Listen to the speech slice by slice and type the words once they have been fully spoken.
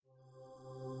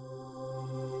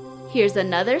Here's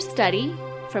another study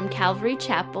from Calvary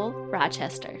Chapel,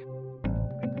 Rochester.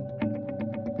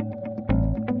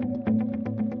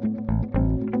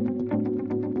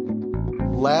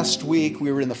 Last week,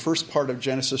 we were in the first part of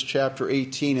Genesis chapter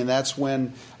 18, and that's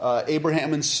when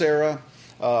Abraham and Sarah,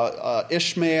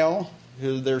 Ishmael,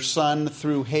 their son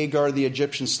through Hagar, the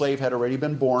Egyptian slave, had already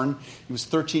been born. He was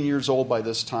 13 years old by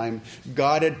this time.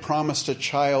 God had promised a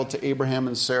child to Abraham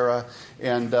and Sarah,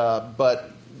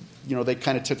 but they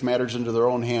kind of took matters into their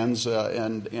own hands,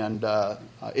 and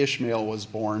Ishmael was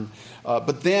born.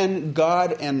 But then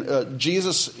God and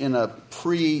Jesus, in a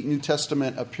pre-New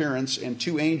Testament appearance, and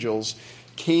two angels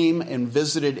came and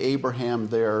visited Abraham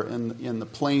there in the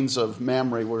plains of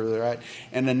Mamre, where they're at,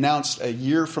 and announced a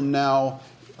year from now,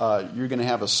 you're going to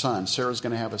have a son. Sarah's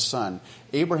going to have a son.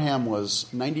 Abraham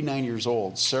was 99 years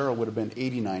old. Sarah would have been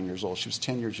 89 years old. She was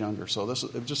 10 years younger. So it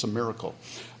was just a miracle.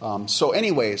 So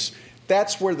anyways,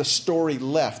 that's where the story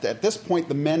left. At this point,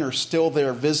 the men are still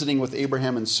there visiting with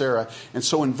Abraham and Sarah. And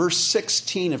so in verse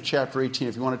 16 of chapter 18,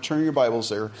 if you want to turn your Bibles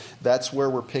there, that's where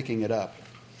we're picking it up.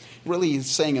 Really, he's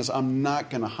saying is, I'm not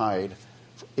going to hide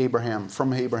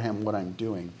from Abraham what I'm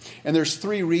doing. And there's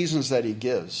three reasons that he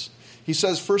gives. He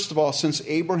says, first of all, since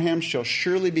Abraham shall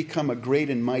surely become a great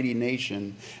and mighty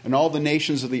nation, and all the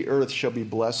nations of the earth shall be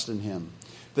blessed in him.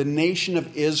 The nation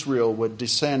of Israel would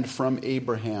descend from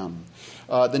Abraham.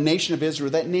 The nation of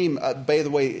Israel, that name, by the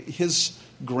way, his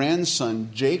grandson,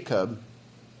 Jacob,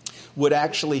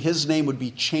 his name would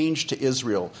be changed to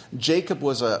Israel. Jacob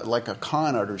was like a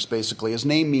con artist, basically. His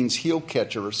name means heel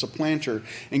catcher or supplanter.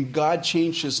 And God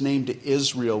changed his name to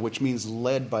Israel, which means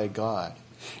led by God.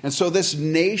 And so this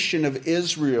nation of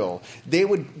Israel, they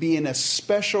would be in a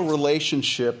special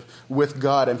relationship with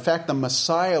God. In fact, the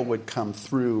Messiah would come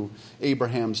through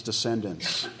Abraham's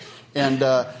descendants. And,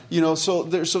 so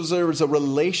there was a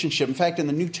relationship. In fact, in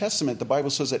the New Testament, the Bible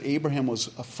says that Abraham was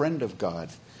a friend of God.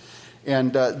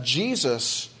 And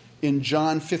Jesus, in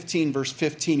John 15, verse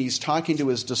 15, he's talking to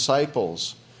his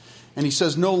disciples. And he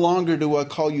says, no longer do I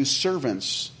call you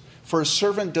servants, for a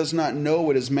servant does not know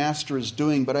what his master is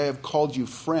doing, but I have called you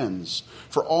friends.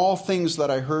 For all things that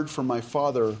I heard from my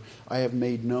Father, I have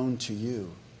made known to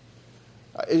you.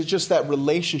 It's just that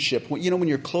relationship. When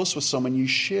you're close with someone, you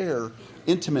share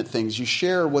intimate things. You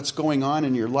share what's going on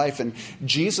in your life. And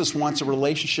Jesus wants a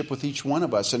relationship with each one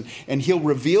of us. And he'll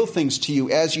reveal things to you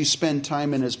as you spend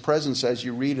time in his presence, as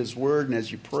you read his word, and as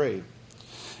you pray.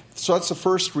 So that's the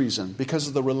first reason, because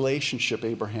of the relationship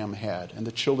Abraham had and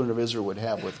the children of Israel would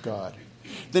have with God.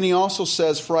 Then he also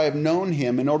says, for I have known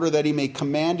him in order that he may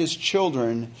command his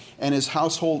children and his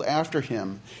household after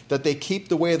him, that they keep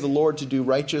the way of the Lord to do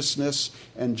righteousness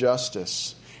and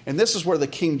justice. And this is where the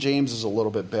King James is a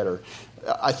little bit better,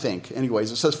 I think.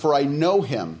 Anyways, it says, for I know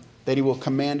him, that he will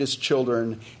command his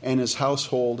children and his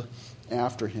household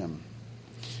after him.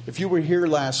 If you were here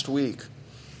last week,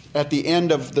 at the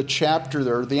end of the chapter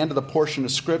there, the end of the portion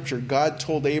of Scripture, God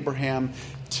told Abraham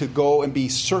to go and be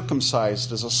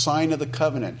circumcised as a sign of the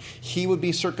covenant. He would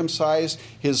be circumcised,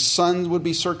 his son would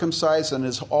be circumcised,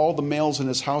 and all the males in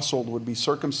his household would be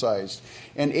circumcised.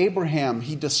 And Abraham,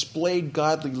 he displayed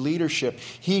godly leadership.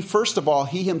 First of all,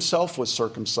 he himself was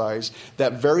circumcised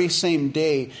that very same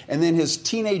day. And then his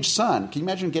teenage son, can you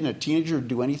imagine getting a teenager to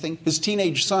do anything? His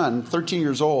teenage son, 13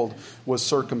 years old, was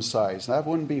circumcised. That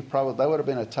would have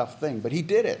been a tough thing, but he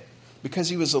did it, because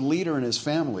he was a leader in his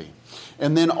family.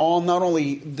 And then not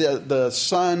only the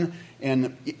son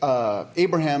and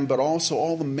Abraham, but also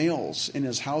all the males in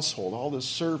his household, all the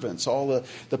servants, all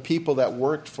the people that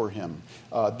worked for him,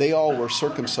 they all were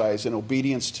circumcised in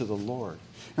obedience to the Lord.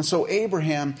 And so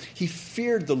Abraham, he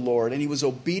feared the Lord and he was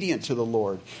obedient to the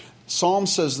Lord. Psalm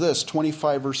says this,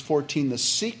 25 verse 14, the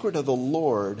secret of the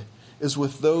Lord is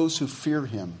with those who fear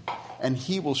him, and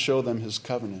he will show them his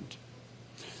covenant.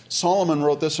 Solomon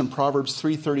wrote this in Proverbs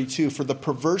 3:32, for the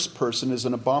perverse person is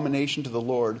an abomination to the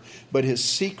Lord, but his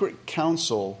secret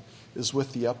counsel is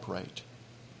with the upright.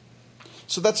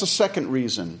 So that's the second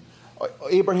reason.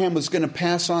 Abraham was going to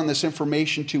pass on this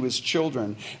information to his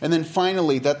children. And then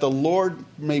finally, that the Lord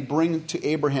may bring to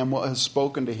Abraham what has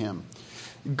spoken to him.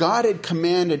 God had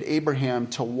commanded Abraham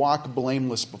to walk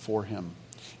blameless before him.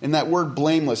 And that word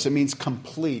blameless, it means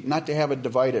complete, not to have a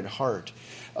divided heart.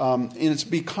 And it's to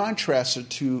be contrasted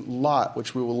to Lot,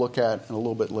 which we will look at in a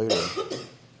little bit later.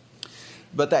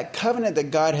 But that covenant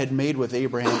that God had made with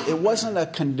Abraham, it wasn't a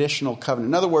conditional covenant.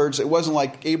 In other words, it wasn't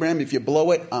like, Abraham, if you blow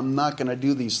it, I'm not going to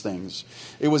do these things.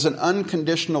 It was an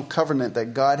unconditional covenant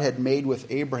that God had made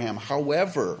with Abraham.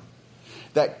 However,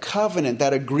 that covenant,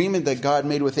 that agreement that God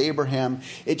made with Abraham,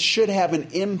 it should have an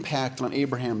impact on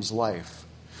Abraham's life.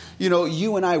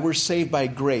 You and I, we're saved by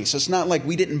grace. It's not like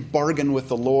we didn't bargain with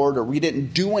the Lord or we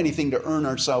didn't do anything to earn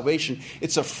our salvation.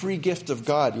 It's a free gift of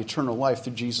God, eternal life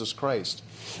through Jesus Christ.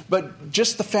 But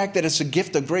just the fact that it's a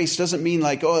gift of grace doesn't mean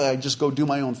like, I just go do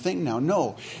my own thing now.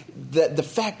 No, the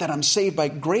fact that I'm saved by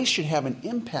grace should have an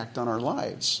impact on our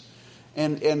lives.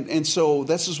 And so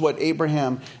this is what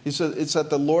Abraham, he said, it's that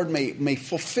the Lord may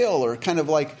fulfill, or kind of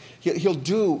like he'll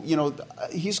do,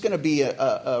 he's going to be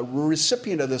a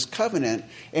recipient of this covenant,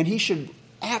 and he should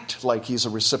act like he's a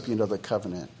recipient of the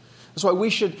covenant. That's why we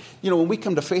should, when we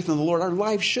come to faith in the Lord, our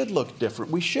lives should look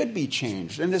different. We should be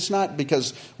changed. And it's not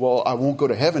because, I won't go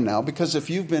to heaven now, because if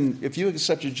you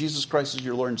accepted Jesus Christ as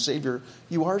your Lord and Savior,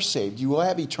 you are saved. You will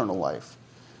have eternal life.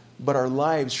 But our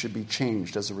lives should be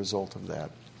changed as a result of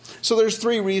that. So there's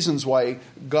 3 reasons why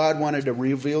God wanted to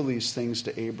reveal these things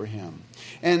to Abraham.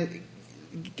 And,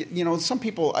 some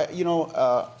people, have you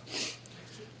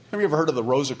ever heard of the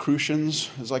Rosicrucians?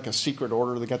 It's like a secret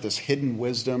order. They got this hidden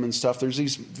wisdom and stuff. There's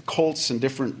these cults and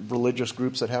different religious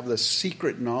groups that have this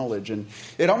secret knowledge. And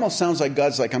it almost sounds like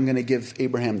God's like, I'm going to give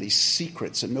Abraham these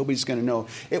secrets and nobody's going to know.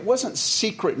 It wasn't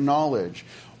secret knowledge.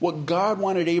 What God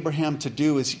wanted Abraham to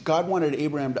do is God wanted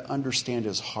Abraham to understand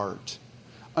his heart.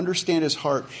 Understand his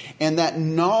heart. And that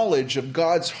knowledge of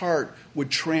God's heart would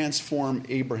transform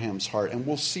Abraham's heart. And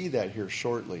we'll see that here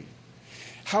shortly.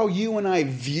 How you and I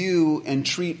view and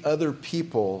treat other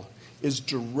people is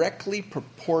directly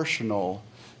proportional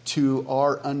to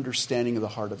our understanding of the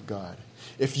heart of God.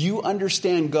 If you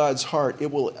understand God's heart,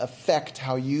 it will affect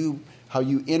how you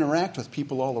interact with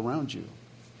people all around you.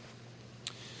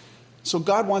 So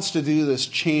God wants to do this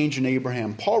change in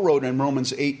Abraham. Paul wrote in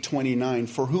Romans 8:29,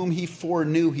 "For whom he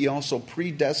foreknew, he also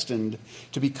predestined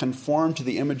to be conformed to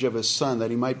the image of his Son, that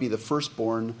he might be the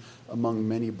firstborn among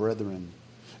many brethren."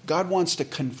 God wants to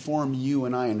conform you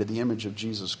and I into the image of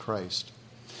Jesus Christ.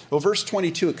 Well, verse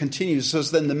 22, it continues. It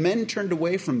says, "Then the men turned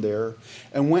away from there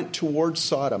and went towards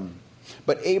Sodom.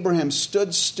 But Abraham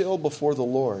stood still before the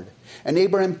Lord. And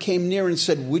Abraham came near and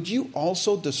said, 'Would you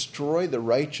also destroy the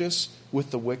righteous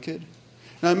with the wicked?'"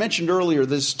 Now, I mentioned earlier,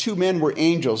 these 2 men were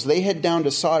angels. They head down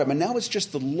to Sodom, and now it's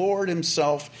just the Lord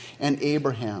himself and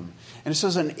Abraham. And it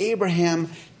says, and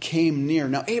Abraham came near.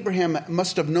 Now, Abraham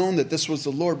must have known that this was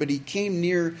the Lord, but he came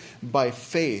near by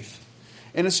faith.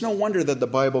 And it's no wonder that the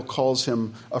Bible calls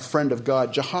him a friend of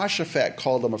God. Jehoshaphat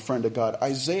called him a friend of God.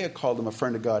 Isaiah called him a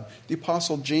friend of God. The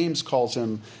Apostle James calls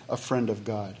him a friend of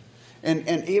God. And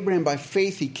Abraham, by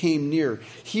faith, he came near.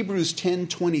 Hebrews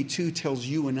 10:22 tells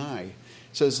you and I, it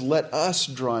says, "Let us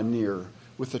draw near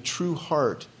with a true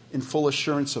heart in full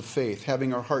assurance of faith,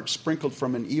 having our hearts sprinkled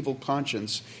from an evil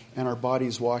conscience and our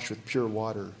bodies washed with pure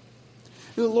water."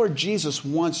 The Lord Jesus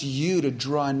wants you to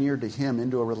draw near to him,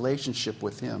 into a relationship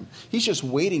with him. He's just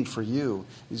waiting for you.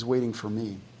 He's waiting for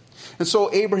me. And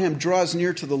so Abraham draws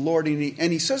near to the Lord,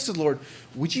 and he says to the Lord,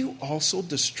 "Would you also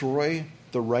destroy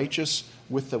the righteous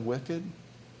with the wicked?"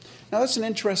 Now, that's an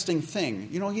interesting thing.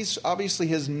 He's obviously,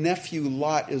 his nephew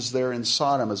Lot is there in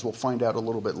Sodom, as we'll find out a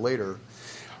little bit later.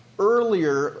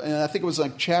 Earlier, and I think it was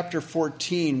like chapter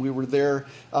 14, we were there,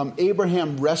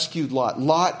 Abraham rescued Lot.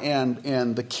 Lot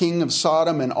and the king of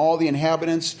Sodom and all the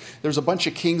inhabitants. There's a bunch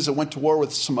of kings that went to war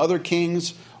with some other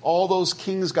kings. All those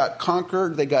kings got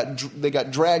conquered. They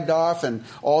got dragged off, and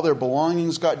all their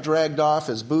belongings got dragged off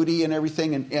as booty and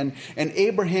everything. And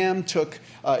Abraham took,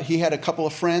 he had a couple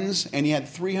of friends, and he had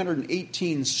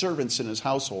 318 servants in his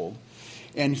household.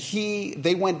 And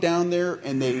they went down there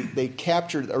and they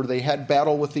captured, or they had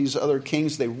battle with these other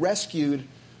kings. They rescued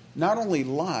not only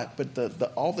Lot,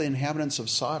 but all the inhabitants of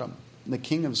Sodom, the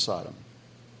king of Sodom.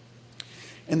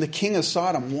 And the king of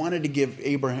Sodom wanted to give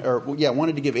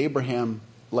Abraham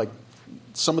like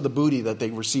some of the booty that they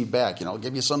received back. I'll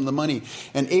give you some of the money.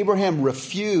 And Abraham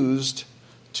refused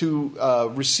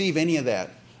to receive any of that.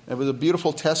 It was a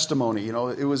beautiful testimony.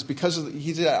 It was because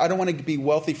he said, "I don't want to be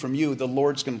wealthy from you. The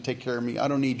Lord's going to take care of me. I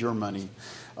don't need your money."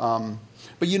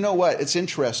 But you know what? It's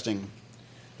interesting.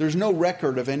 There's no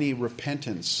record of any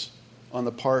repentance on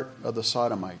the part of the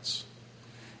Sodomites.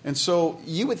 And so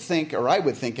you would think, or I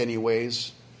would think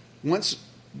anyways, once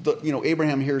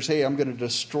Abraham hears, "Hey, I'm going to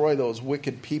destroy those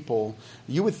wicked people,"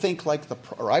 you would think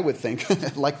I would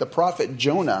think like the prophet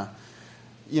Jonah.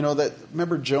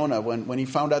 Remember Jonah, when he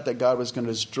found out that God was going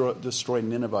to destroy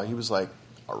Nineveh, he was like,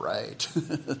 "All right,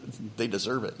 they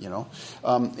deserve it,"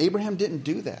 Abraham didn't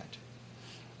do that.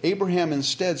 Abraham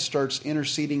instead starts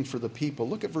interceding for the people.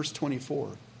 Look at verse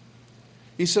 24.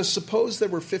 He says, "Suppose there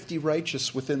were 50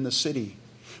 righteous within the city.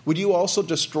 Would you also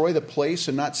destroy the place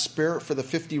and not spare it for the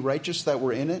 50 righteous that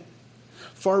were in it?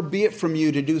 Far be it from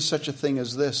you to do such a thing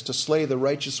as this, to slay the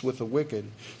righteous with the wicked,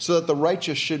 so that the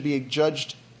righteous should be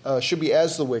judged should be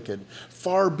as the wicked.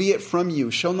 Far be it from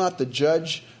you. Shall not the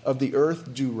judge of the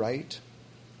earth do right?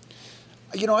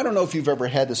 I don't know if you've ever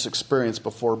had this experience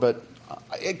before, but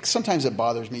sometimes it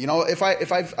bothers me. If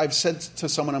I've said to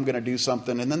someone I'm going to do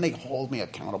something, and then they hold me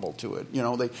accountable to it.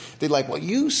 They like, well,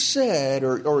 you said,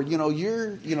 or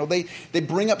they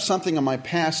bring up something in my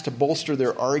past to bolster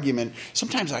their argument.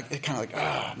 Sometimes I kind of like,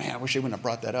 oh man, I wish I wouldn't have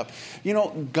brought that up.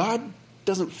 God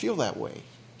doesn't feel that way.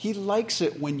 He likes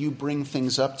it when you bring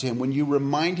things up to him, when you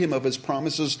remind him of his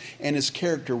promises and his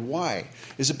character. Why?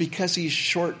 Is it because he's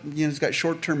he's got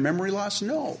short-term memory loss?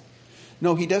 No,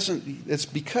 he doesn't. It's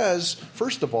because,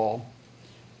 first of all,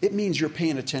 it means you're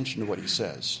paying attention to what he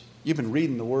says. You've been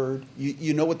reading the Word.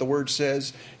 You know what the Word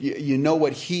says. You know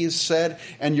what he has said,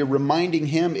 and you're reminding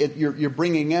him. You're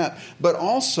bringing up. But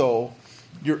also,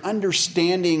 you're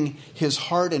understanding his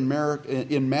heart in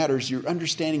matters. You're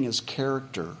understanding his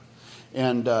character.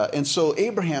 And so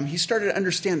Abraham, he started to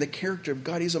understand the character of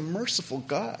God. He's a merciful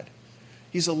God.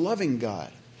 He's a loving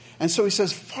God. And so he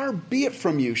says, far be it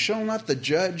from you. Shall not the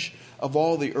judge of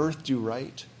all the earth do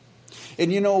right?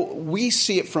 And, we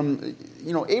see it from,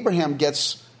 Abraham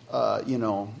gets,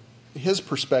 his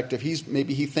perspective.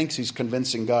 Maybe he thinks he's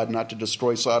convincing God not to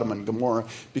destroy Sodom and Gomorrah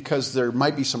because there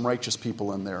might be some righteous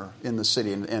people in there, in the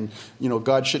city. And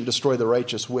God shouldn't destroy the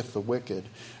righteous with the wicked.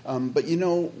 But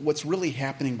what's really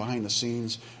happening behind the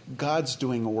scenes? God's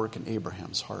doing a work in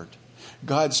Abraham's heart.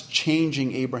 God's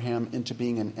changing Abraham into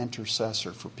being an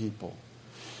intercessor for people.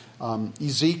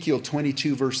 Ezekiel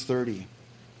 22, verse 30.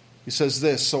 He says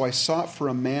this, so I sought for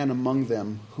a man among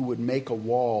them who would make a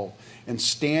wall and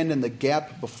stand in the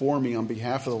gap before me on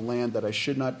behalf of the land that I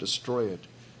should not destroy it.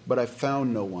 But I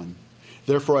found no one.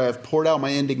 Therefore I have poured out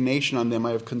my indignation on them.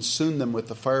 I have consumed them with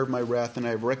the fire of my wrath, and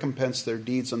I have recompensed their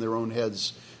deeds on their own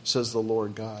heads, says the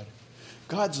Lord God.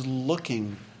 God's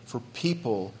looking for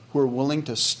people who are willing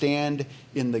to stand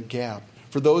in the gap.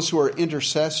 For those who are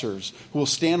intercessors, who will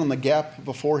stand on the gap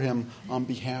before him on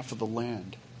behalf of the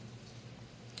land.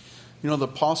 The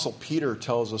Apostle Peter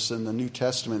tells us in the New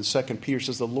Testament, 2 Peter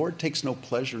says, the Lord takes no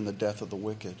pleasure in the death of the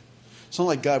wicked. It's not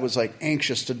like God was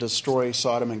anxious to destroy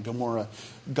Sodom and Gomorrah.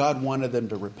 God wanted them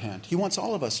to repent. He wants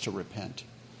all of us to repent.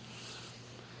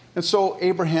 And so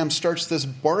Abraham starts this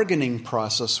bargaining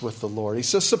process with the Lord. He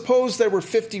says, suppose there were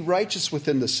 50 righteous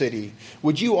within the city.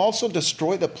 Would you also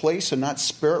destroy the place and not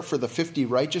spare it for the 50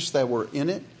 righteous that were in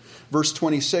it? Verse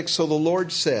 26, so the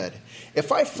Lord said,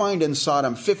 if I find in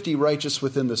Sodom 50 righteous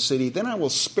within the city, then I will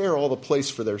spare all the place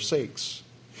for their sakes.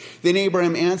 Then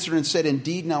Abraham answered and said,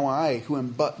 indeed, now I, who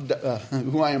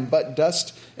I am but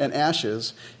dust and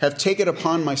ashes, have taken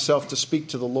upon myself to speak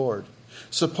to the Lord.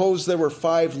 Suppose there were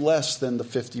 5 less than the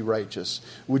 50 righteous.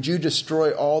 Would you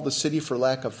destroy all the city for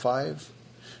lack of 5?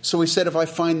 So he said, if I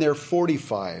find there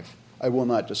 45, I will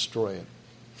not destroy it.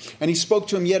 And he spoke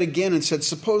to him yet again and said,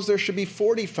 suppose there should be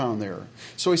 40 found there.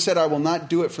 So he said, I will not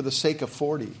do it for the sake of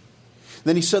 40.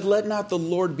 Then he said, let not the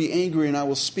Lord be angry, and I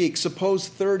will speak. Suppose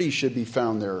 30 should be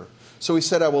found there. So he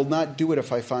said, I will not do it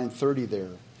if I find 30 there.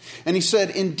 And he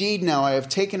said, indeed, now I have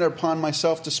taken it upon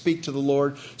myself to speak to the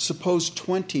Lord. Suppose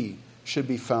 20 should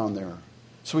be found there.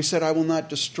 So he said, I will not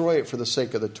destroy it for the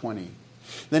sake of the 20.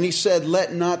 Then he said,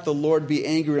 let not the Lord be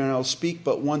angry, and I will speak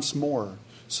but once more.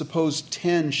 Suppose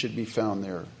 10 should be found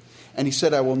there. And he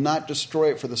said, I will not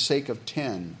destroy it for the sake of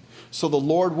 10. So the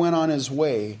Lord went on his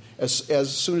way as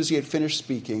soon as he had finished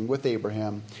speaking with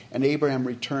Abraham, and Abraham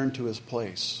returned to his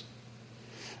place.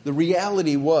 The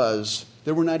reality was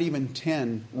there were not even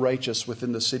 10 righteous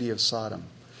within the city of Sodom.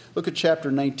 Look at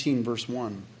chapter 19, verse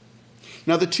 1.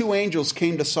 Now the 2 angels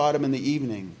came to Sodom in the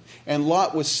evening, and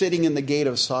Lot was sitting in the gate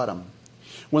of Sodom.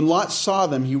 When Lot saw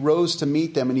them, he rose to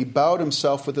meet them, and he bowed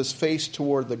himself with his face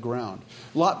toward the ground.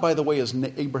 Lot, by the way, is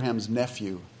Abraham's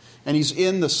nephew. And he's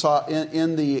in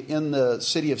the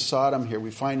city of Sodom here.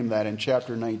 We find him that in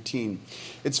chapter 19.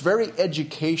 It's very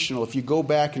educational if you go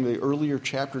back into the earlier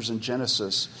chapters in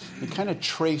Genesis and kind of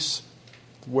trace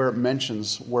where it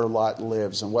mentions where Lot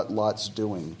lives and what Lot's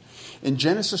doing. In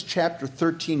Genesis chapter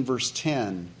 13, verse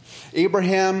 10,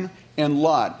 Abraham and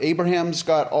Lot. Abraham's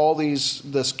got all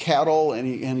this cattle and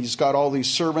he's got all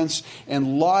these servants,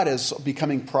 and Lot is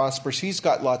becoming prosperous. He's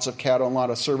got lots of cattle and a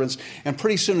lot of servants, and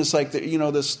pretty soon it's like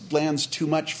this land's too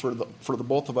much for the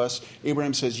both of us.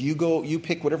 Abraham says, you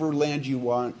pick whatever land you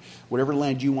want,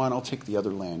 I'll take the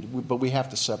other land, but we have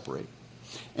to separate.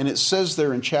 And it says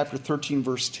there in chapter 13,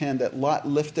 verse 10, that Lot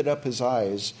lifted up his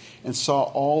eyes and saw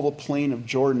all the plain of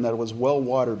Jordan, that it was well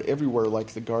watered everywhere like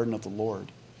the garden of the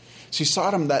Lord. See,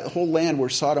 Sodom, that whole land where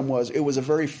Sodom was, it was a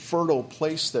very fertile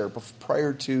place there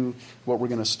prior to what we're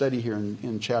going to study here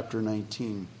in chapter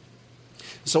 19.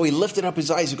 So he lifted up his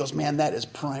eyes. He goes, man, that is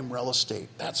prime real estate.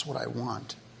 That's what I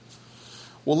want.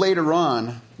 Well, later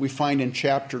on, we find in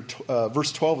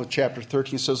verse 12 of chapter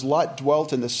 13, it says, Lot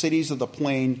dwelt in the cities of the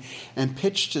plain and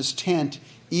pitched his tent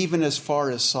even as far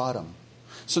as Sodom.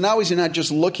 So now he's not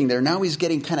just looking there. Now he's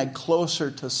getting kind of closer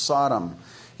to Sodom.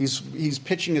 He's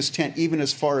pitching his tent even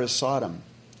as far as Sodom.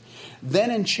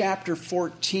 Then in chapter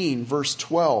 14, verse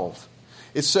 12,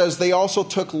 it says, they also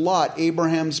took Lot,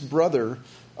 Abraham's brother's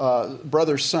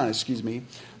son,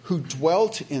 who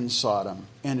dwelt in Sodom,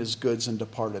 and his goods, and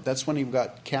departed. That's when he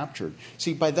got captured.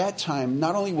 See, by that time,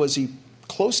 not only was he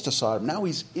close to Sodom, now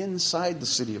he's inside the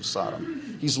city of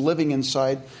Sodom. He's living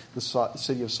inside the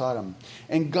city of Sodom.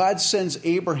 And God sends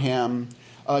Abraham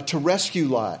to rescue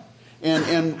Lot.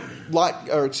 And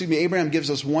Abraham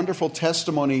gives us wonderful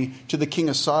testimony to the king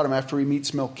of Sodom after he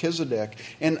meets Melchizedek.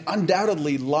 And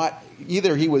undoubtedly, Lot,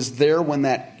 either he was there when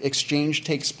that exchange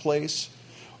takes place,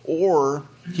 or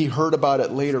he heard about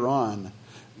it later on.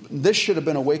 This should have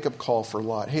been a wake-up call for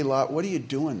Lot. Hey, Lot, what are you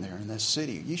doing there in this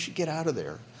city? You should get out of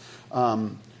there.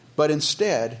 But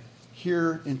instead,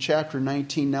 here in chapter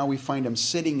 19, now we find him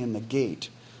sitting in the gate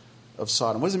of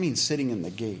Sodom. What does it mean, sitting in the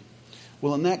gate?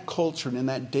 Well, in that culture and in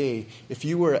that day, if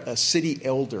you were a city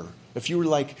elder, if you were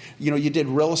like, you did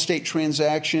real estate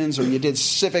transactions or you did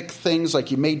civic things like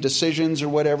you made decisions or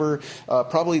whatever,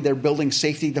 probably their building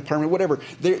safety department, whatever,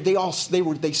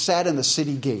 they sat in the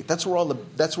city gate. That's where all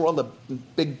the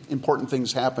big important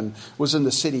things happened, was in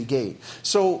the city gate.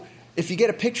 So if you get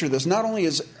a picture of this, not only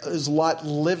is Lot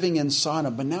living in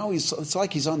Sodom, but now it's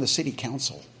like he's on the city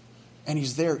council. And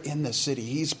he's there in the city.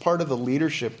 He's part of the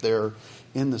leadership there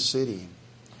in the city.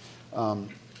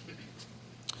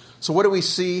 So what do we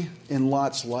see in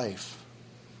Lot's life?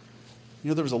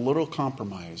 There was a little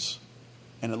compromise,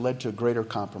 and it led to a greater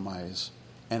compromise,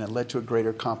 and it led to a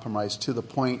greater compromise to the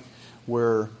point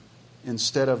where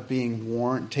instead of being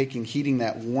heeding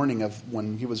that warning of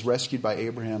when he was rescued by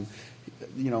Abraham,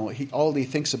 all he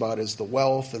thinks about is the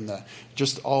wealth and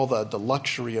just all the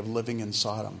luxury of living in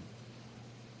Sodom.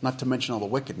 Not to mention all the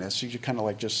wickedness. You kind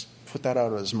of just put that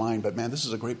out of his mind. But man, this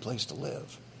is a great place to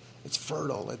live. It's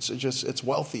fertile. It's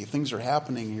wealthy. Things are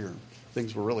happening here.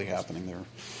 Things were really happening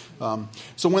there.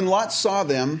 So when Lot saw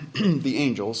them, the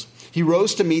angels, he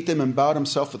rose to meet them and bowed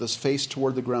himself with his face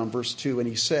toward the ground. Verse 2, and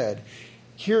he said,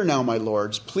 Hear now, my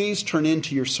lords, please turn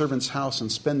into your servant's house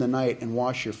and spend the night and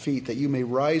wash your feet, that you may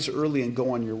rise early and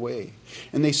go on your way.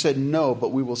 And they said, No,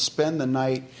 but we will spend the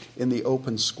night in the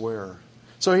open square.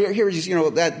 So here's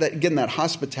that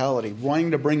hospitality, wanting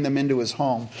to bring them into his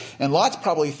home. And Lot's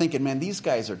probably thinking, man, these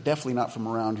guys are definitely not from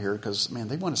around here because, man,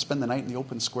 they want to spend the night in the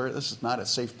open square. This is not a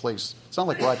safe place. It's not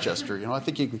like Rochester. I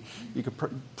think you could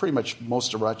pretty much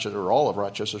most of Rochester or all of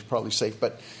Rochester is probably safe.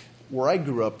 But where I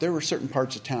grew up, there were certain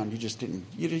parts of town you just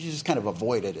kind of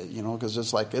avoided it, because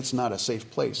it's not a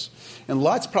safe place. And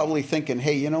Lot's probably thinking,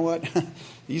 hey, you know what?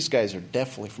 These guys are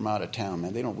definitely from out of town,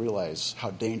 man. They don't realize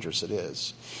how dangerous it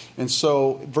is. And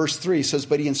so verse 3 says,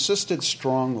 but he insisted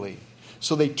strongly.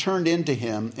 So they turned into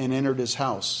him and entered his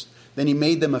house. Then he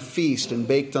made them a feast and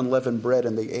baked unleavened bread,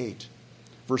 and they ate.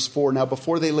 Verse 4, now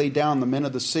before they lay down, the men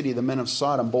of the city, the men of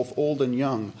Sodom, both old and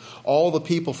young, all the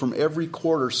people from every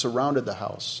quarter surrounded the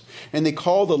house. And they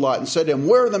called to Lot and said to him,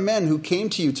 Where are the men who came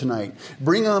to you tonight?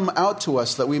 Bring them out to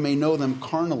us that we may know them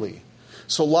carnally.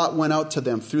 So Lot went out to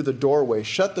them through the doorway,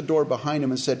 shut the door behind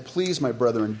him, and said, Please, my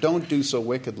brethren, don't do so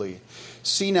wickedly.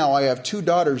 See now, I have 2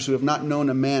 daughters who have not known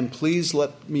a man. Please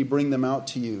let me bring them out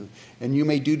to you, and you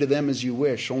may do to them as you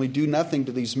wish. Only do nothing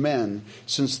to these men,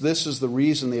 since this is the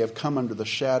reason they have come under the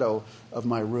shadow of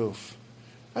my roof.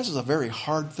 This is a very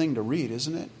hard thing to read,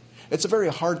 isn't it? It's a very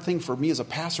hard thing for me as a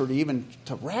pastor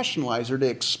to rationalize or to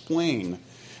explain,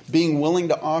 being willing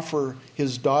to offer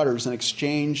his daughters in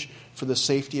exchange for the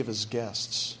safety of his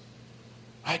guests.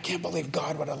 I can't believe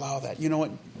God would allow that. You know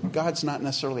what? God's not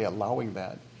necessarily allowing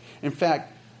that. In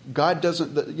fact, God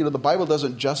doesn't, the Bible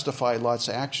doesn't justify Lot's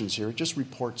actions here. It just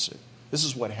reports it. This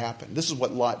is what happened. This is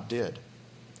what Lot did.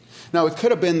 Now, it could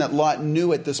have been that Lot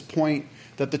knew at this point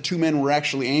that the 2 men were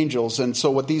actually angels, and so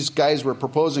what these guys were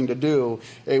proposing to do,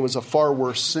 it was a far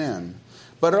worse sin.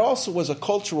 But it also was a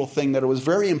cultural thing that it was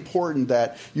very important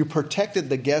that you protected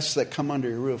the guests that come under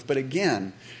your roof. But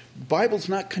again, the Bible's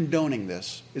not condoning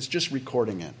this. It's just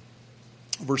recording it.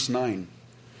 Verse 9.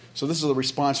 So this is the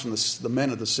response from the men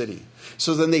of the city.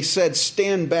 So then they said,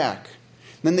 Stand back.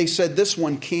 Then they said, This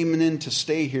one came in to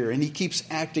stay here, and he keeps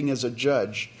acting as a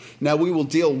judge. Now we will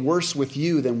deal worse with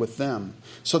you than with them.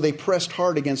 So they pressed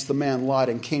hard against the man Lot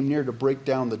and came near to break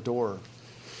down the door.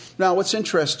 Now what's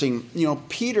interesting,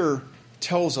 Peter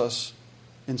tells us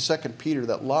in 2 Peter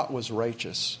that Lot was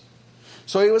righteous.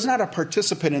 So he was not a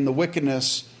participant in the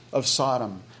wickedness of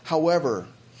Sodom. However,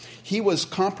 he was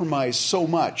compromised so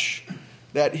much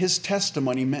that his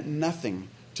testimony meant nothing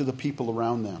to the people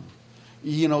around them.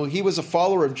 You know, he was a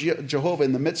follower of Jehovah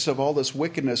in the midst of all this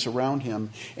wickedness around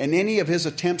him. And any of his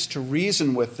attempts to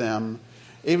reason with them,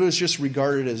 it was just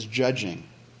regarded as judging.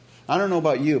 I don't know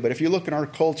about you, but if you look in our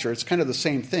culture, it's kind of the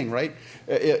same thing, right?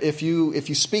 If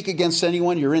you speak against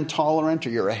anyone, you're intolerant, or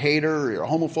you're a hater, or you're a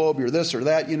homophobe, you're this or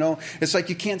that, you know. It's like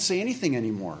you can't say anything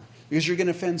anymore because you're going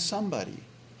to offend somebody.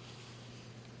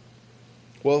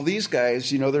 Well, these guys,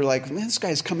 you know, they're like, man, this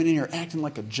guy's coming in here acting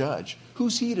like a judge.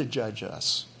 Who's he to judge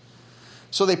us?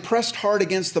 So they pressed hard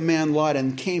against the man Lot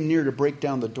and came near to break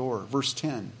down the door. Verse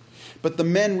 10. But the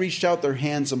men reached out their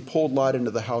hands and pulled Lot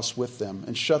into the house with them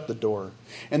and shut the door.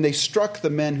 And they struck the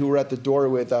men who were at the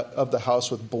doorway of the house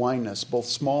with blindness, both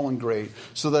small and great,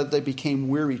 so that they became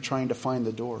weary trying to find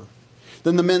the door.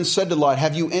 Then the men said to Lot,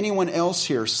 have you anyone else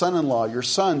here, son-in-law, your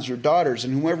sons, your daughters,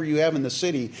 and whomever you have in the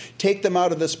city? Take them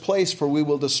out of this place, for we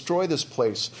will destroy this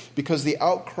place, because the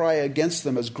outcry against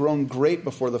them has grown great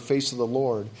before the face of the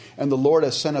Lord, and the Lord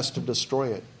has sent us to destroy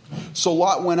it. So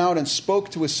Lot went out and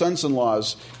spoke to his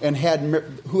sons-in-laws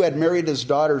who had married his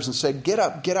daughters and said, get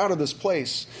up, get out of this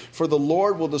place, for the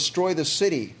Lord will destroy the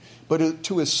city. But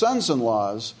to his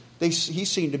sons-in-laws, he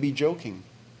seemed to be joking.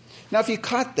 Now, if you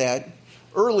caught that,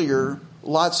 earlier,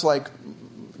 Lot's like,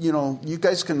 you know, you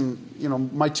guys can, you know,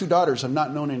 my two daughters have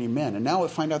not known any men. And now I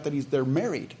find out that they're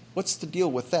married. What's the deal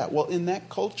with that? Well, in that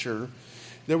culture,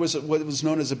 there was what was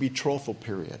known as a betrothal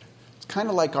period. It's kind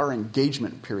of like our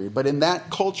engagement period. But in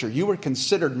that culture, you were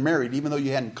considered married even though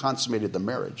you hadn't consummated the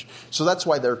marriage. So that's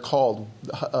why they're called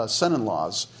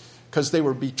son-in-laws, because they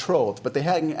were betrothed. But they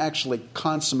hadn't actually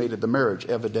consummated the marriage,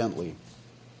 evidently.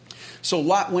 So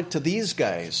Lot went to these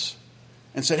guys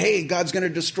and said, hey, God's going to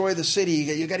destroy the city.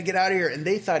 You got to get out of here. And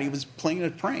they thought he was playing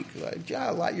a prank. Like, yeah,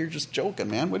 Lot, you're just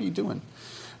joking, man. What are you doing?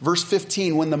 Verse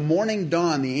 15, when the morning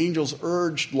dawned, the angels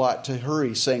urged Lot to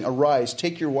hurry, saying, arise,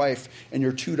 take your wife and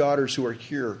your two daughters who are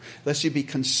here, lest you be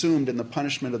consumed in the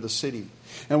punishment of the city.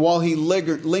 And while he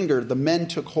lingered, the men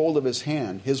took hold of his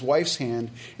hand, his wife's hand,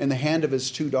 and the hand of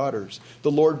his two daughters, the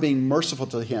Lord being merciful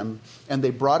to him, and they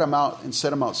brought him out and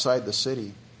set him outside the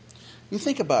city. You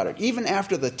think about it. Even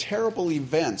after the terrible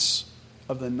events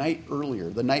of the night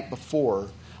earlier, the night before,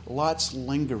 Lot's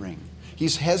lingering.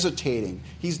 He's hesitating.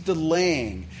 He's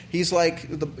delaying. He's like,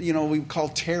 we call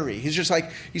Terry. He's just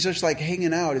like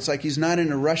hanging out. It's like he's not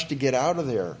in a rush to get out of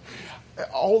there.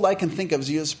 All I can think of is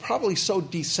he was probably so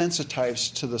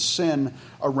desensitized to the sin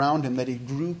around him that he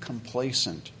grew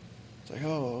complacent. It's like,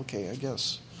 oh, okay, I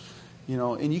guess.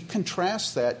 And you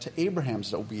contrast that to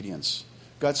Abraham's obedience.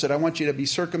 God said, I want you to be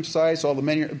circumcised. All the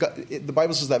men. The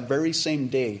Bible says that very same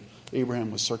day, Abraham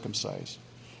was circumcised.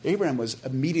 Abraham was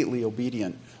immediately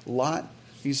obedient. Lot,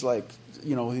 he's like,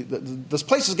 this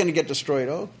place is going to get destroyed.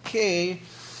 Okay,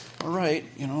 all right,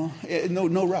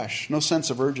 no rush, no sense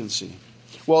of urgency.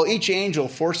 Well, each angel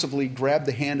forcibly grabbed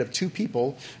the hand of two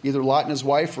people, either Lot and his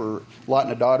wife or Lot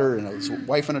and a daughter and his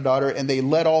wife and a daughter, and they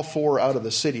led all four out of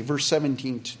the city. Verse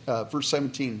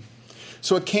 17.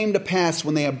 So it came to pass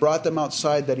when they had brought them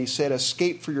outside that he said,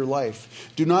 escape for your life.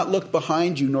 Do not look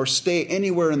behind you, nor stay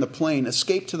anywhere in the plain.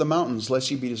 Escape to the mountains, lest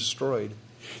you be destroyed.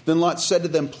 Then Lot said to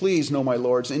them, please, no, my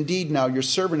lords, indeed now your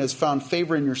servant has found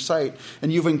favor in your sight,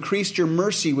 and you've increased your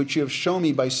mercy, which you have shown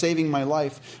me by saving my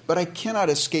life. But I cannot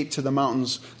escape to the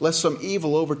mountains, lest some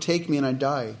evil overtake me and I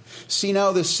die. See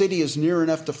now, this city is near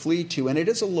enough to flee to, and it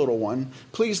is a little one.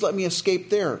 Please let me escape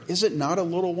there. Is it not a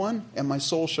little one? And my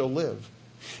soul shall live.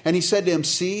 And he said to him,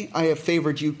 see, I have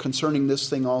favored you concerning this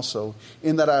thing also,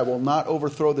 in that I will not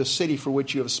overthrow the city for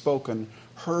which you have spoken.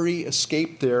 Hurry,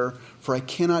 escape there, for I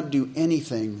cannot do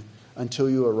anything until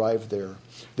you arrive there.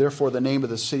 Therefore, the name of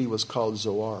the city was called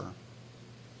Zoar.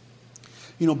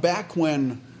 Back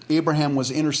when Abraham was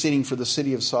interceding for the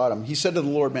city of Sodom, he said to the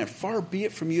Lord, man, far be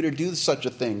it from you to do such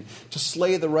a thing, to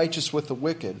slay the righteous with the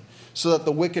wicked, so that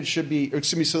the righteous should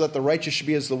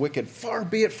be as the wicked. Far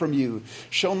be it from you.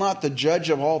 Shall not the judge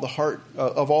of all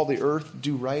the earth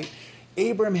do right?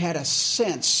 Abraham had a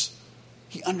sense.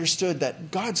 He understood that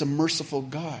God's a merciful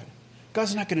God.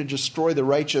 God's not going to destroy the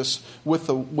righteous with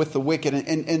the wicked.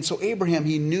 And so Abraham,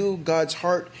 he knew God's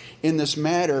heart in this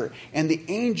matter. And the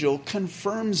angel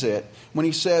confirms it when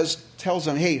he tells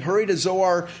him, hey, hurry to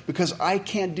Zoar, because I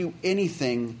can't do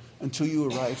anything until you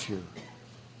arrive here.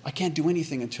 I can't do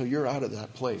anything until you're out of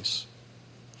that place.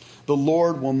 The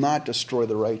Lord will not destroy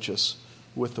the righteous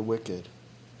with the wicked.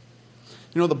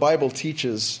 The Bible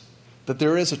teaches that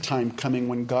there is a time coming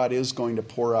when God is going to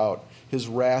pour out his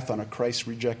wrath on a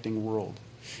Christ-rejecting world.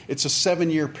 It's a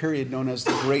 7-year period known as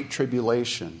the Great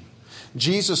Tribulation.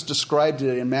 Jesus described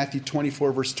it in Matthew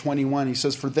 24, verse 21. He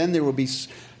says, "For then there will be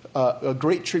a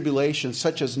great tribulation,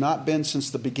 such as not been since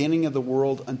the beginning of the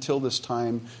world until this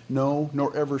time, no,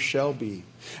 nor ever shall be.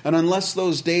 And unless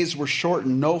those days were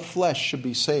shortened, no flesh should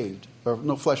be saved, or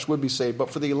no flesh would be saved. But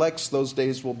for the elects, those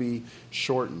days will be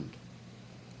shortened."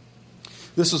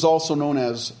 This is also known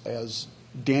as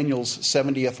Daniel's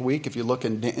 70th week. If you look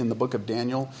in the book of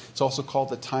Daniel, it's also called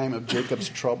the time of Jacob's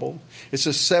trouble. It's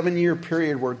a 7-year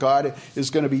period where God is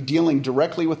going to be dealing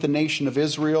directly with the nation of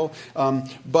Israel,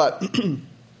 but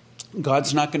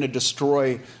God's not going to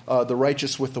destroy the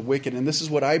righteous with the wicked. And this is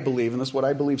what I believe, and this is what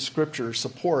I believe Scripture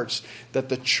supports, that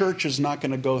the church is not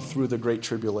going to go through the Great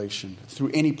Tribulation,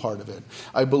 through any part of it.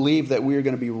 I believe that we are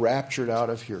going to be raptured out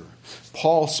of here.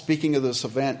 Paul, speaking of this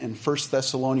event in 1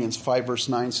 Thessalonians 5, verse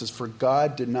 9, says, "For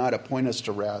God did not appoint us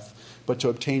to wrath, but to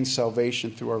obtain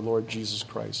salvation through our Lord Jesus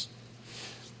Christ."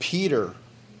 Peter,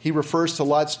 he refers to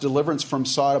Lot's deliverance from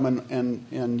Sodom,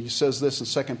 and he says this in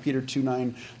 2 Peter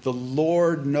 2:9, "The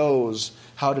Lord knows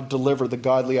how to deliver the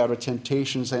godly out of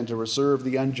temptations and to reserve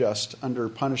the unjust under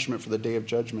punishment for the day of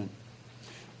judgment."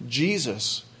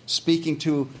 Jesus, speaking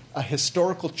to a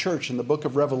historical church in the book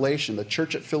of Revelation, the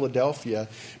church at Philadelphia,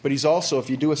 but he's also, if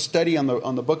you do a study on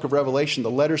the book of Revelation, the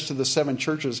letters to the 7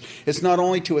 churches, it's not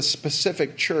only to a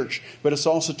specific church, but it's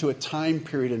also to a time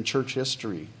period in church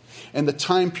history. And the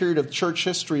time period of church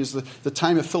history is the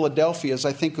time of Philadelphia,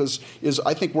 I think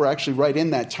we're actually right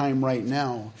in that time right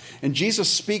now. And Jesus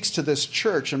speaks to this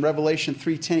church in Revelation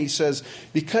 3:10. He says,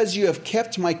 "Because you have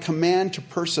kept my command to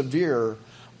persevere,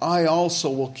 I also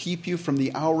will keep you from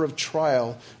the hour of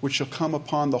trial, which shall come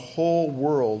upon the whole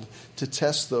world to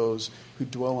test those who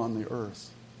dwell on the earth."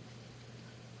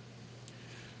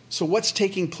 So what's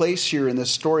taking place here in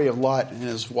this story of Lot and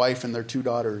his wife and their 2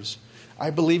 daughters? I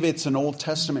believe it's an Old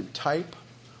Testament type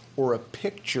or a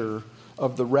picture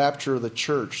of the rapture of the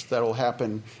church that will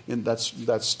happen,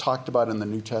 that's talked about in the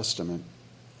New Testament.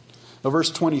 Now, verse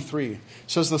 23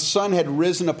 says, "The sun had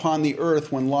risen upon the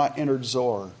earth when Lot entered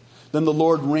Zoar. Then the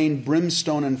Lord rained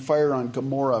brimstone and fire on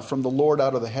Gomorrah from the Lord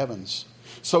out of the heavens.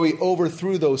 So he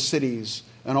overthrew those cities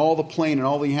and all the plain and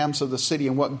all the inhabitants of the city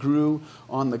and what grew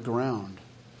on the ground."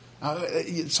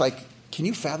 It's like, can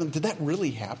you fathom? Did that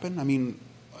really happen? I mean,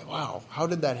 wow, how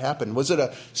did that happen? Was it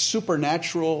a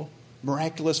supernatural,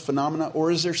 miraculous phenomena, or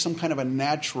is there some kind of a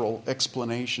natural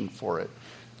explanation for it?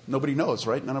 Nobody knows,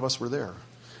 right? None of us were there.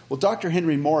 Well, Dr.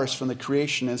 Henry Morris from the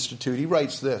Creation Institute, he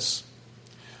writes this: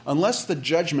 "Unless the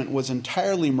judgment was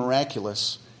entirely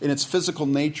miraculous in its physical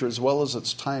nature as well as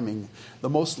its timing, the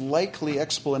most likely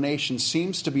explanation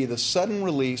seems to be the sudden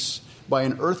release by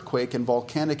an earthquake and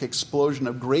volcanic explosion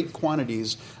of great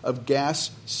quantities of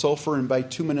gas, sulfur, and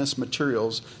bituminous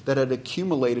materials that had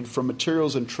accumulated from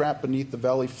materials entrapped beneath the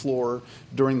valley floor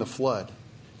during the flood.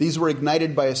 These were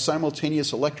ignited by a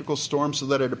simultaneous electrical storm so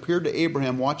that it appeared to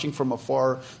Abraham watching from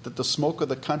afar that the smoke of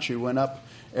the country went up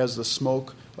as the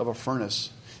smoke of a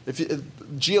furnace."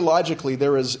 Geologically,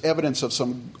 there is evidence of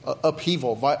some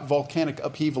upheaval, volcanic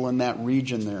upheaval in that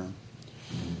region there.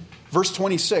 Verse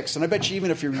 26, and I bet you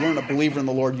even if you weren't a believer in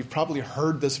the Lord, you've probably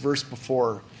heard this verse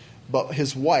before. But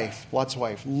his wife, Lot's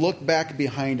wife, looked back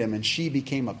behind him and she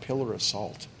became a pillar of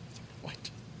salt. What?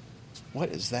 What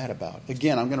is that about?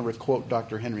 Again, I'm going to quote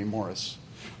Dr. Henry Morris.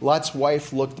 Lot's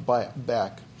wife looked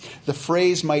back. The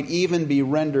phrase might even be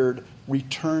rendered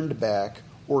returned back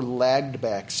or lagged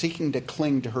back, seeking to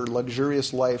cling to her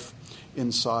luxurious life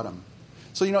in Sodom.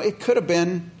 So, it could have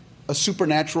been a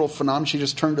supernatural phenomenon. She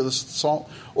just turned to the salt.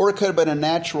 Or it could have been a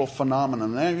natural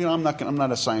phenomenon. I'm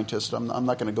not a scientist. I'm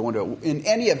not going to go into it. In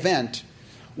any event,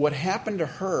 what happened to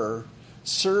her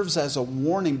serves as a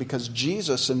warning, because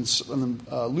Jesus in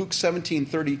Luke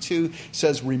 17:32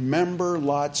 says, "Remember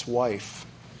Lot's wife.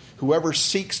 Whoever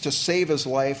seeks to save his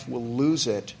life will lose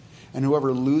it, and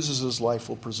whoever loses his life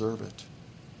will preserve it."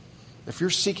 If you're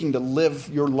seeking to live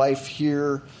your life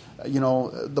here,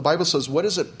 the Bible says, what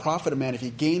does it profit a man if he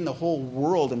gain the whole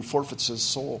world and forfeits his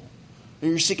soul?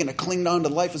 You're seeking to cling on to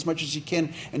life as much as you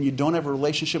can, and you don't have a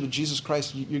relationship with Jesus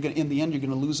Christ, in the end, you're going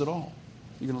to lose it all.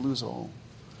 You're going to lose it all.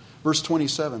 Verse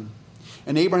 27,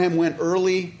 "And Abraham went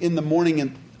early in the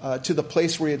morning to the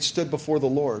place where he had stood before the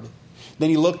Lord.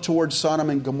 Then he looked toward Sodom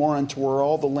and Gomorrah and toward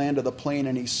all the land of the plain,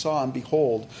 and he saw, and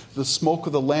behold, the smoke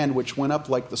of the land which went up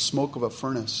like the smoke of a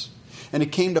furnace. And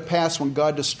it came to pass when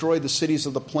God destroyed the cities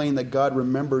of the plain that God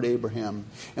remembered Abraham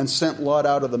and sent Lot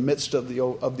out of the midst of the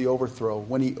overthrow,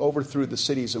 when he overthrew the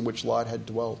cities in which Lot had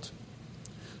dwelt.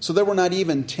 So there were not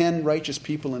even 10 righteous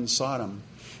people in Sodom,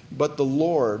 but the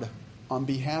Lord, on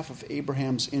behalf of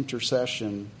Abraham's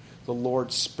intercession, the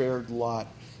Lord spared Lot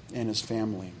and his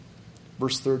family.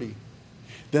 Verse 30.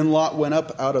 Then Lot went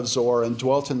up out of Zoar and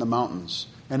dwelt in the mountains,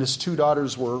 and his 2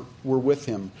 daughters were with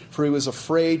him, for he was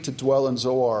afraid to dwell in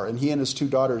Zoar, and he and his 2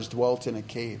 daughters dwelt in a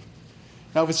cave.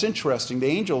 Now, if it's interesting, the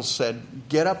angels said,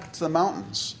 get up to the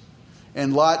mountains.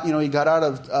 And Lot, he got out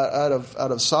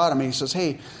of Sodom, and he says,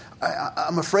 hey,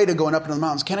 I'm afraid of going up into the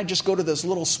mountains. Can I just go to this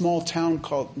little small town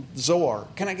called Zoar?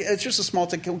 It's just a small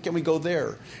town. Can we go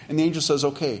there? And the angel says,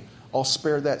 okay, I'll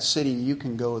spare that city. You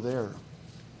can go there.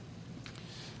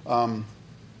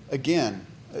 Again,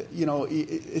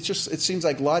 it seems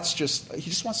like Lot's he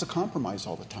just wants to compromise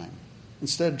all the time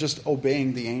instead of just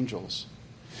obeying the angels.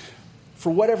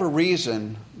 For whatever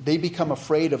reason, they become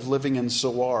afraid of living in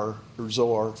Zoar,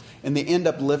 and they end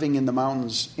up living in the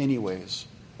mountains anyways.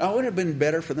 Now, it would have been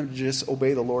better for them to just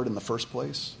obey the Lord in the first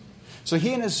place. So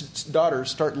he and his daughters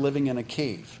start living in a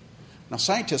cave. Now,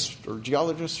 scientists or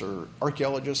geologists or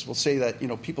archaeologists will say that,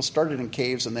 people started in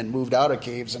caves and then moved out of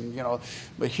caves.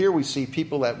 But here we see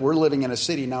people that were living in a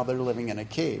city, now they're living in a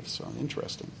cave. So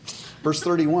interesting. Verse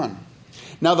 31.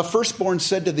 Now the firstborn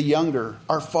said to the younger,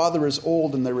 our father is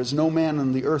old, and there is no man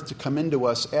on the earth to come into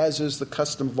us, as is the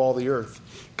custom of all the earth.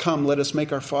 Come, let us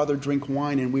make our father drink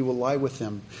wine, and we will lie with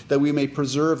him, that we may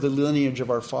preserve the lineage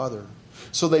of our father.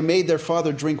 So they made their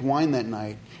father drink wine that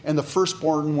night, and the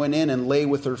firstborn went in and lay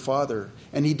with her father,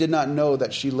 and he did not know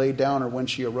that she lay down or when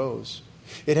she arose.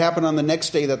 It happened on the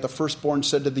next day that the firstborn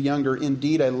said to the younger,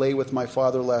 indeed, I lay with my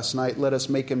father last night. Let us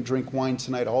make him drink wine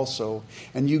tonight also,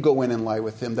 and you go in and lie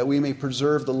with him, that we may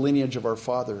preserve the lineage of our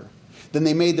father. Then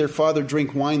they made their father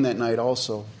drink wine that night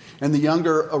also. And the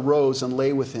younger arose and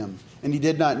lay with him, and he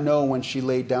did not know when she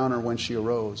lay down or when she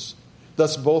arose.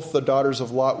 Thus both the daughters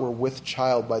of Lot were with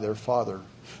child by their father.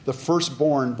 The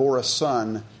firstborn bore a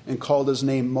son and called his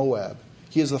name Moab.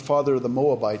 He is the father of the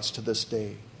Moabites to this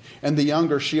day. And the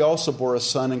younger, she also bore a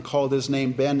son and called his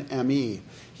name Ben-Ami.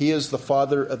 He is the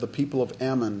father of the people of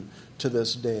Ammon to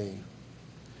this day.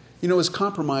 As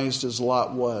compromised as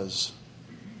Lot was,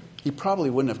 he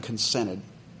probably wouldn't have consented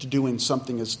to doing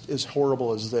something as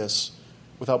horrible as this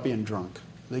without being drunk.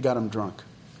 They got him drunk.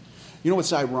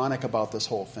 What's ironic about this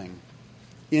whole thing?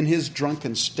 In his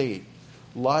drunken state,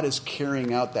 Lot is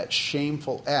carrying out that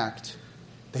shameful act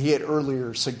that he had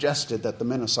earlier suggested that the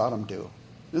men of Sodom do.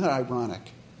 Isn't that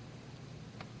ironic?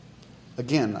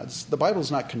 Again, the Bible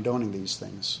is not condoning these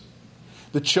things.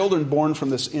 The children born from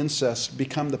this incest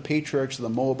become the patriarchs of the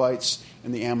Moabites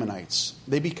and the Ammonites.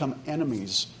 They become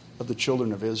enemies of the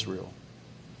children of Israel.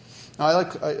 Now,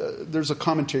 there's a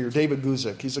commentator, David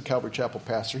Guzik. He's a Calvary Chapel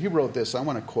pastor. He wrote this. I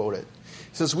want to quote it.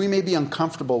 He says, we may be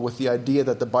uncomfortable with the idea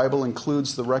that the Bible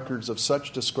includes the records of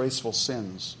such disgraceful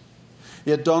sins.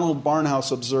 Yet Donald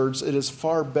Barnhouse observes, it is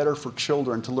far better for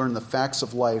children to learn the facts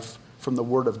of life from the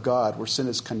Word of God, where sin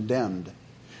is condemned,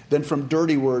 than from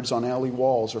dirty words on alley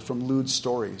walls or from lewd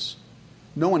stories.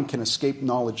 No one can escape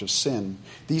knowledge of sin.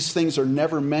 These things are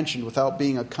never mentioned without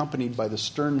being accompanied by the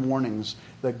stern warnings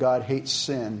that God hates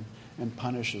sin and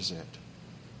punishes it.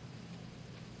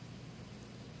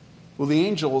 Well, the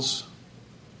angels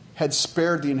had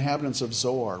spared the inhabitants of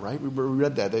Zoar, right? We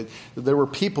read that. There were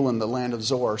people in the land of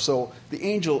Zoar. So the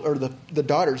angel or the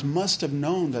daughters must have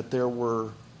known that there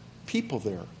were people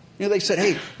there. They said,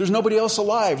 hey, there's nobody else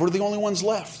alive. We're the only ones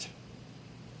left.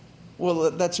 Well,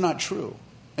 that's not true.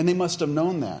 And they must have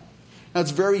known that. Now,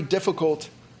 it's very difficult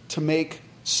to make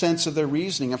sense of their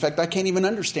reasoning. In fact, I can't even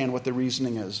understand what their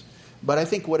reasoning is. But I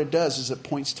think what it does is it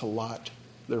points to Lot,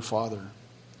 their father.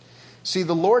 See,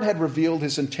 the Lord had revealed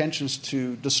his intentions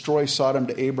to destroy Sodom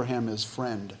to Abraham, his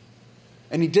friend.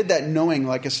 And he did that knowing,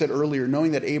 like I said earlier,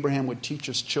 knowing that Abraham would teach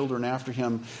his children after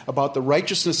him about the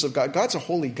righteousness of God. God's a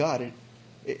holy God.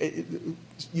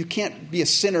 You can't be a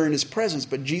sinner in his presence,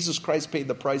 but Jesus Christ paid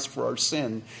the price for our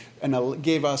sin and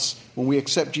gave us, when we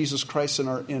accept Jesus Christ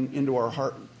into our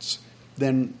hearts,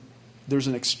 then there's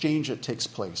an exchange that takes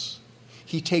place.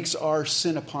 He takes our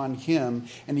sin upon him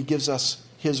and he gives us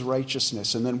his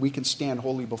righteousness, and then we can stand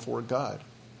holy before God.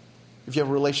 If you have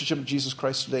a relationship with Jesus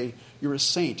Christ today, you're a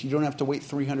saint. You don't have to wait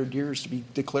 300 years to be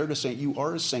declared a saint. You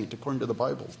are a saint according to the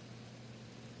Bible.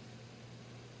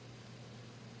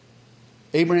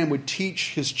 Abraham would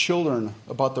teach his children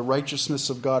about the righteousness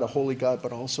of God, a holy God,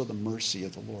 but also the mercy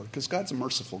of the Lord. Because God's a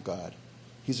merciful God.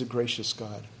 He's a gracious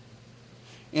God.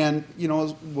 And,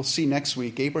 we'll see next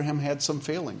week, Abraham had some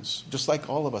failings, just like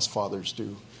all of us fathers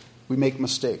do. We make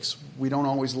mistakes. We don't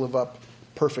always live up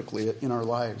perfectly in our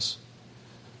lives.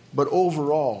 But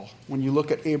overall, when you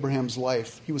look at Abraham's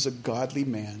life, he was a godly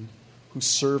man who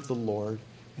served the Lord,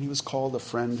 and he was called a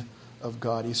friend of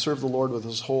God. He served the Lord with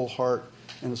his whole heart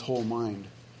and his whole mind.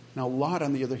 Now Lot,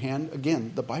 on the other hand,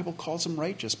 again, the Bible calls him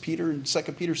righteous. Peter in 2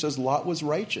 Peter says Lot was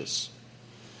righteous.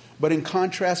 But in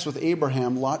contrast with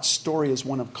Abraham, Lot's story is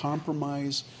one of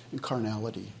compromise and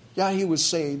carnality. Yeah, he was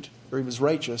saved, or he was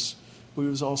righteous, but he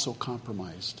was also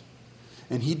compromised.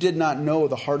 And he did not know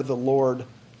the heart of the Lord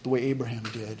the way Abraham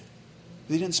did.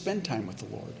 He didn't spend time with the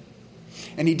Lord.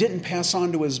 And he didn't pass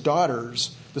on to his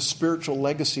daughters the spiritual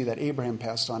legacy that Abraham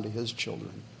passed on to his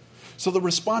children. So the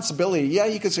responsibility, yeah,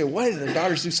 you could say, why did the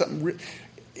daughters do something?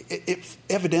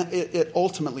 It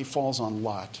ultimately falls on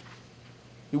Lot.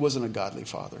 He wasn't a godly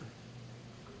father.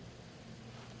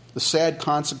 The sad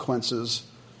consequences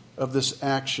of this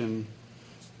action,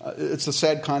 it's the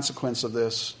sad consequence of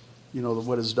this,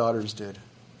 what his daughters did.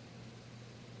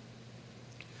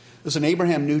 Listen,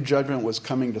 Abraham knew judgment was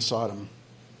coming to Sodom,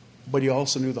 but he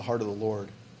also knew the heart of the Lord.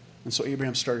 And so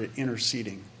Abraham started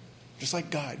interceding. Just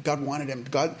like God. God wanted him.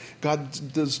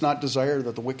 God does not desire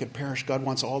that the wicked perish. God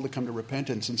wants all to come to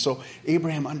repentance. And so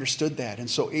Abraham understood that. And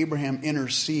so Abraham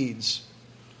intercedes.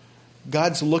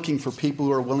 God's looking for people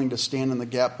who are willing to stand in the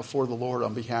gap before the Lord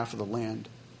on behalf of the land.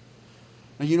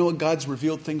 Now, you know what? God's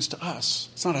revealed things to us.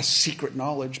 It's not a secret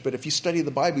knowledge, but if you study the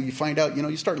Bible, you find out,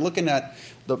 you start looking at,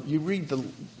 you read the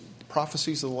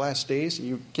prophecies of the last days, and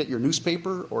you get your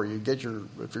newspaper, or you get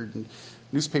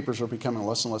newspapers are becoming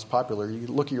less and less popular. You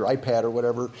look at your iPad or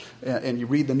whatever, and you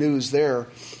read the news there.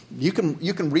 You can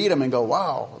read them and go,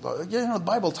 wow, the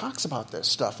Bible talks about this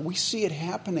stuff. We see it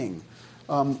happening.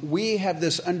 We have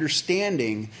this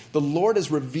understanding. The Lord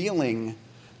is revealing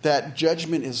that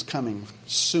judgment is coming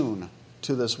soon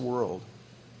to this world.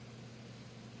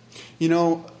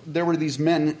 There were these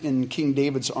men in King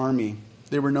David's army.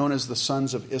 They were known as the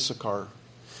sons of Issachar.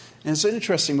 And it's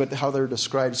interesting how they're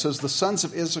described. It says the sons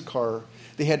of Issachar,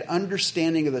 they had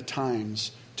understanding of the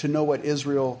times to know what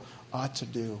Israel ought to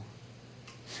do.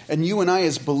 And you and I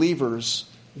as believers,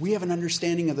 we have an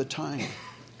understanding of the time.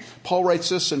 Paul writes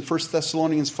this in 1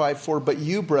 Thessalonians 5:4, but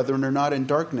you, brethren, are not in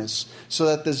darkness, so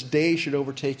that this day should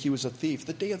overtake you as a thief.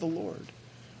 The day of the Lord.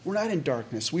 We're not in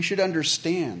darkness. We should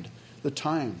understand the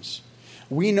times.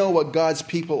 We know what God's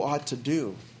people ought to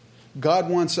do. God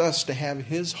wants us to have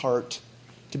his heart,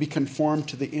 to be conformed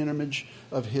to the image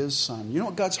of his Son. You know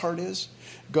what God's heart is?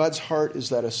 God's heart is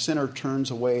that a sinner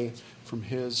turns away from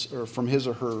his or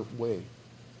her way.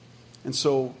 And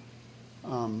so,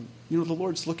 the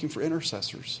Lord's looking for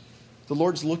intercessors. The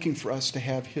Lord's looking for us to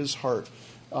have his heart.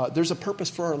 There's a purpose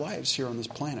for our lives here on this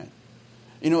planet.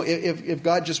 If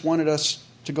God just wanted us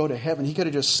to go to heaven, he could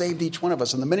have just saved each one of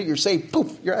us. And the minute you're saved,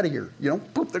 poof, you're out of here.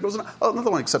 Poof, there goes another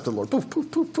one accepted the Lord. Poof,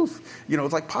 poof, poof, poof.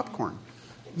 It's like popcorn.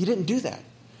 He didn't do that.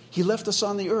 He left us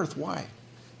on the earth. Why?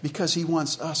 Because he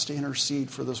wants us to intercede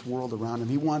for this world around him.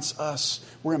 He wants us,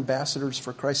 we're ambassadors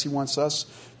for Christ. He wants us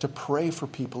to pray for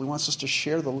people. He wants us to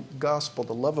share the gospel,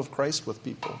 the love of Christ with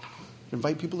people.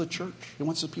 Invite people to church. He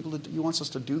wants us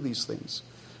to do these things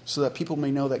so that people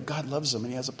may know that God loves them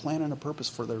and he has a plan and a purpose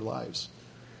for their lives.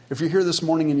 If you're here this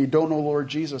morning and you don't know Lord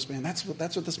Jesus, man, that's what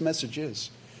this message is.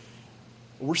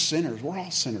 We're sinners. We're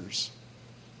all sinners.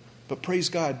 But praise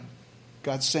God,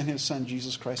 God sent his Son,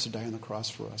 Jesus Christ, to die on the cross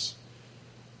for us.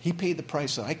 He paid the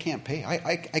price that I can't pay.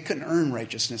 I couldn't earn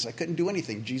righteousness. I couldn't do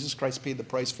anything. Jesus Christ paid the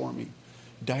price for me.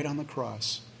 Died on the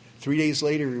cross. 3 days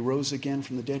later, he rose again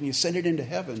from the dead and he ascended into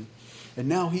heaven. And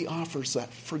now he offers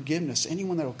that forgiveness.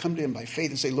 Anyone that will come to him by faith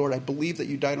and say, Lord, I believe that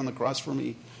you died on the cross for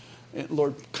me. And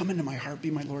Lord, come into my heart,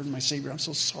 be my Lord and my Savior. I'm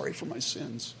so sorry for my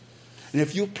sins. And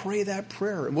if you'll pray that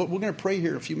prayer, and we're going to pray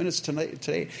here in a few minutes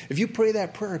today. If you pray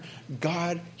that prayer,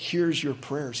 God hears your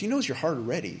prayers. He knows your heart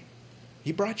already.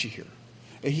 He brought you here.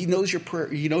 And he knows your prayer.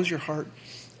 He knows your heart.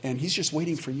 And he's just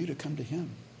waiting for you to come to him.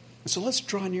 And so let's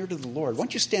draw near to the Lord. Why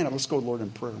don't you stand up? Let's go to the Lord in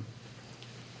prayer.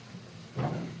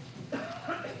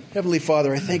 Heavenly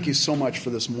Father, I thank you so much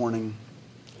for this morning.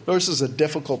 Lord, this is a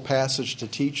difficult passage to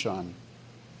teach on.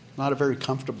 Not a very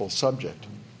comfortable subject.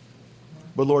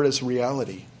 But Lord, it's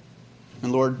reality.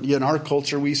 And Lord, in our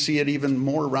culture, we see it even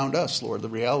more around us, Lord, the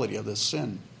reality of this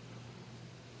sin.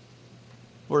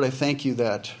 Lord, I thank you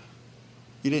that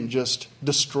you didn't just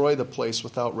destroy the place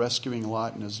without rescuing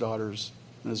Lot and his daughters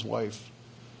and his wife.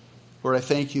 Lord, I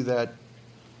thank you that,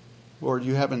 Lord,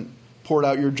 you haven't poured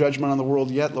out your judgment on the world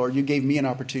yet, Lord. You gave me an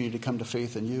opportunity to come to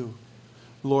faith in you.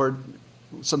 Lord,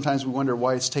 sometimes we wonder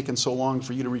why it's taken so long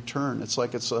for you to return. It's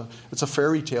like it's a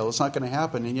fairy tale. It's not going to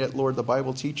happen. And yet, Lord, the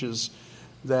Bible teaches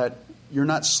that you're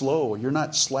not slow. You're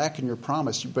not slack in your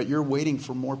promise, but you're waiting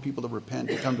for more people to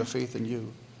repent and come to faith in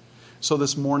you. So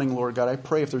this morning, Lord God, I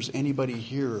pray if there's anybody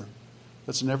here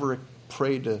that's never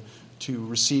prayed to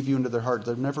receive you into their heart,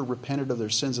 they've never repented of their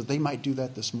sins, that they might do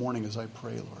that this morning as I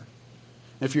pray, Lord.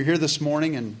 And if you're here this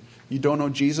morning and You don't know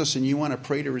Jesus and you want to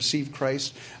pray to receive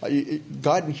Christ.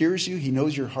 God hears you. He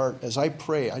knows your heart. As I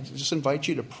pray, I just invite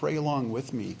you to pray along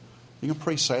with me. You can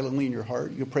pray silently in your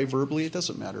heart. You can pray verbally. It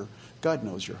doesn't matter. God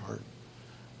knows your heart.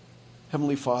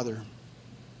 Heavenly Father,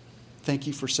 thank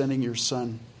you for sending your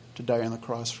Son to die on the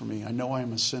cross for me. I know I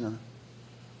am a sinner.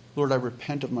 Lord, I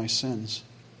repent of my sins.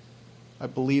 I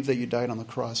believe that you died on the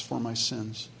cross for my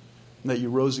sins and that you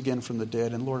rose again from the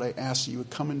dead. And Lord, I ask that you would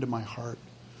come into my heart.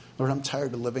 Lord, I'm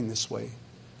tired of living this way.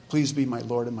 Please be my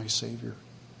Lord and my Savior.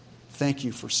 Thank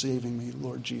you for saving me,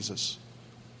 Lord Jesus.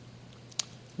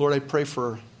 Lord, I pray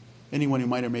for anyone who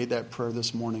might have made that prayer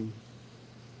this morning.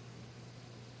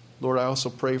 Lord, I also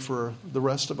pray for the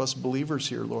rest of us believers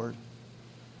here, Lord.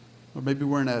 Or maybe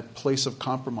we're in a place of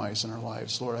compromise in our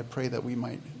lives. Lord, I pray that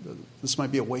this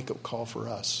might be a wake-up call for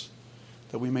us,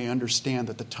 that we may understand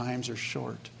that the times are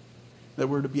short, that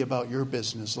we're to be about your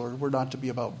business, Lord. We're not to be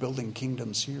about building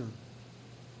kingdoms here.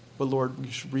 But Lord, we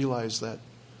should realize that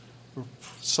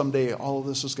someday all of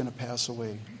this is going to pass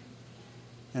away.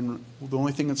 And the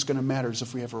only thing that's going to matter is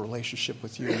if we have a relationship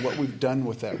with you and what we've done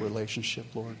with that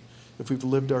relationship, Lord. If we've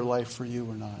lived our life for you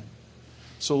or not.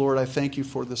 So, Lord, I thank you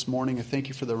for this morning. I thank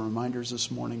you for the reminders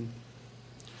this morning.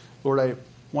 Lord, I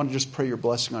want to just pray your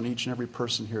blessing on each and every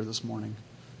person here this morning.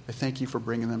 I thank you for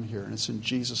bringing them here. And it's in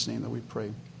Jesus' name that we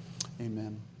pray.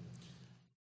 Amen.